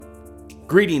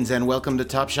Greetings and welcome to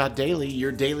Top Shot Daily,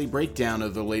 your daily breakdown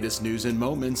of the latest news and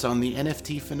moments on the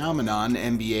NFT phenomenon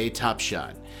NBA Top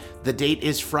Shot. The date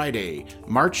is Friday,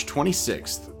 March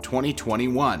 26th,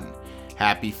 2021.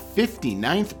 Happy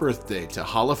 59th birthday to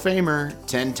Hall of Famer,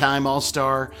 10-time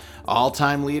All-Star,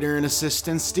 all-time leader in assists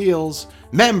and steals,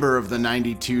 member of the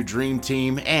 92 Dream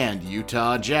Team and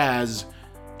Utah Jazz,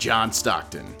 John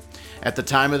Stockton. At the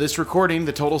time of this recording,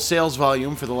 the total sales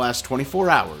volume for the last 24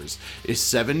 hours is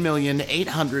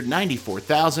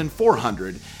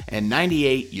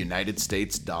 7,894,498 United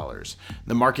States dollars.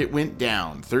 The market went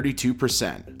down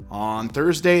 32%. On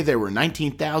Thursday, there were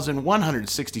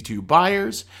 19,162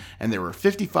 buyers, and there were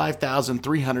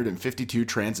 55,352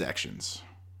 transactions.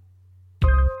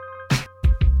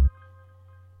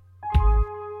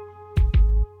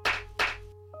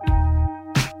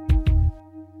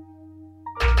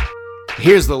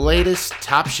 Here's the latest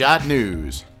Top Shot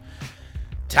news.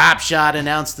 Top Shot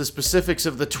announced the specifics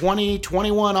of the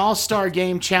 2021 All-Star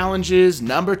Game Challenges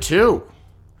number 2.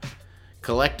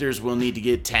 Collectors will need to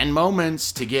get 10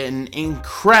 moments to get an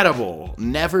incredible,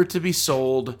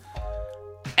 never-to-be-sold,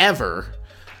 ever,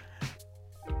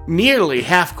 nearly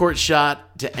half-court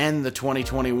shot to end the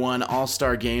 2021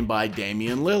 All-Star Game by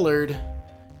Damian Lillard,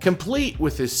 complete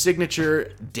with his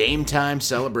signature Dame Time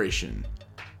celebration.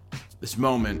 This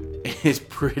moment is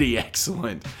pretty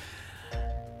excellent.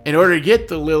 In order to get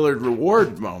the Lillard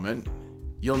reward moment,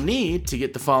 you'll need to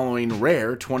get the following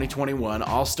rare 2021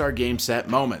 All-Star Game set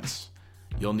moments.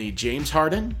 You'll need James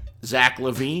Harden, Zach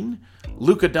LaVine,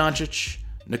 Luka Doncic,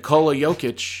 Nikola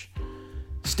Jokic,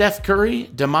 Steph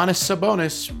Curry, Domantas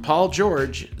Sabonis, Paul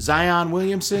George, Zion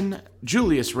Williamson,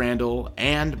 Julius Randle,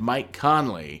 and Mike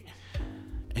Conley.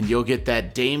 And you'll get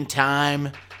that Dame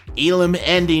Time Elam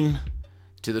ending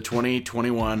to the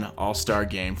 2021 All-Star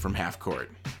Game from half court.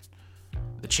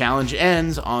 The challenge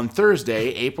ends on Thursday,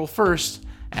 April 1st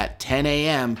at 10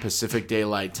 a.m. Pacific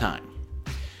Daylight Time.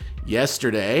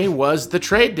 Yesterday was the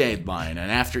trade deadline,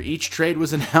 and after each trade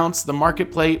was announced, the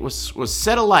marketplace was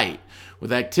set alight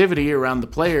with activity around the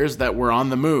players that were on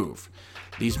the move.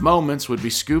 These moments would be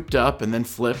scooped up and then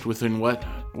flipped within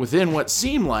what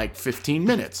seemed like 15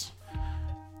 minutes.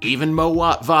 Even Mo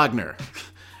Wagner.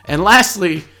 And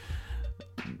lastly,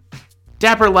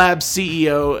 Dapper Labs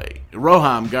CEO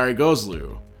Roham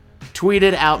Garigoslu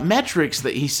tweeted out metrics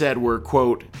that he said were,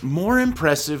 quote, more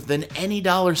impressive than any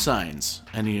dollar signs,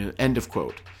 end of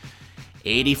quote.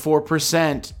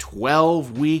 84%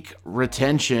 12-week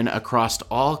retention across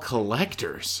all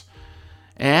collectors.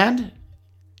 And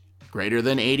greater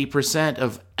than 80%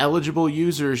 of eligible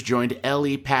users joined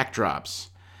LE pack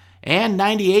drops. And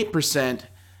 98%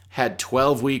 had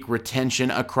 12-week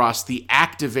retention across the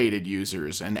activated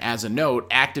users. And as a note,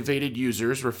 activated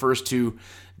users refers to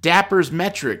Dapper's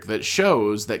metric that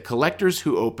shows that collectors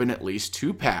who open at least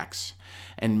 2 packs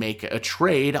and make a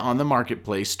trade on the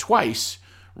marketplace twice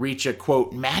reach a,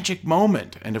 quote, magic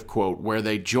moment, end of quote, where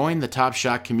they join the Top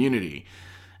Shot community.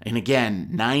 And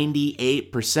again,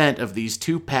 98% of these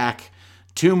 2-pack,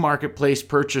 2 marketplace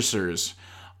purchasers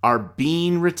are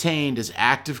being retained as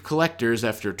active collectors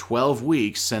after 12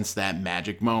 weeks since that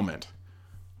magic moment.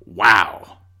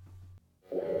 Wow.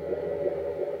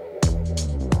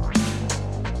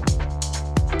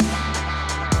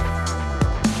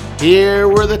 Here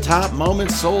were the top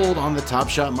moments sold on the Top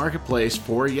Shot Marketplace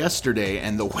for yesterday,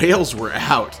 and the whales were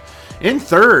out. In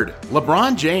third,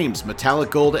 LeBron James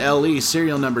Metallic Gold LE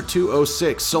serial number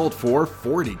 206 sold for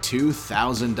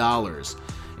 $42,000.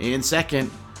 In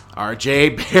second,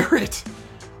 RJ Barrett.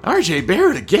 RJ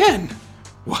Barrett again?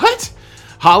 What?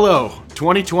 Hollow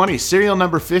 2020 serial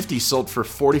number 50 sold for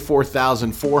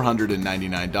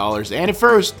 $44,499. And at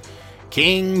first,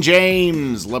 King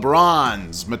James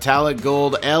LeBron's Metallic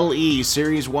Gold LE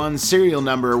Series 1 serial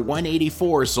number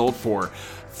 184 sold for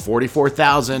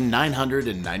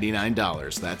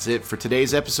 $44,999. That's it for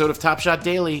today's episode of Top Shot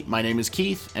Daily. My name is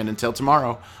Keith, and until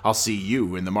tomorrow, I'll see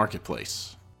you in the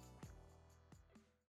marketplace.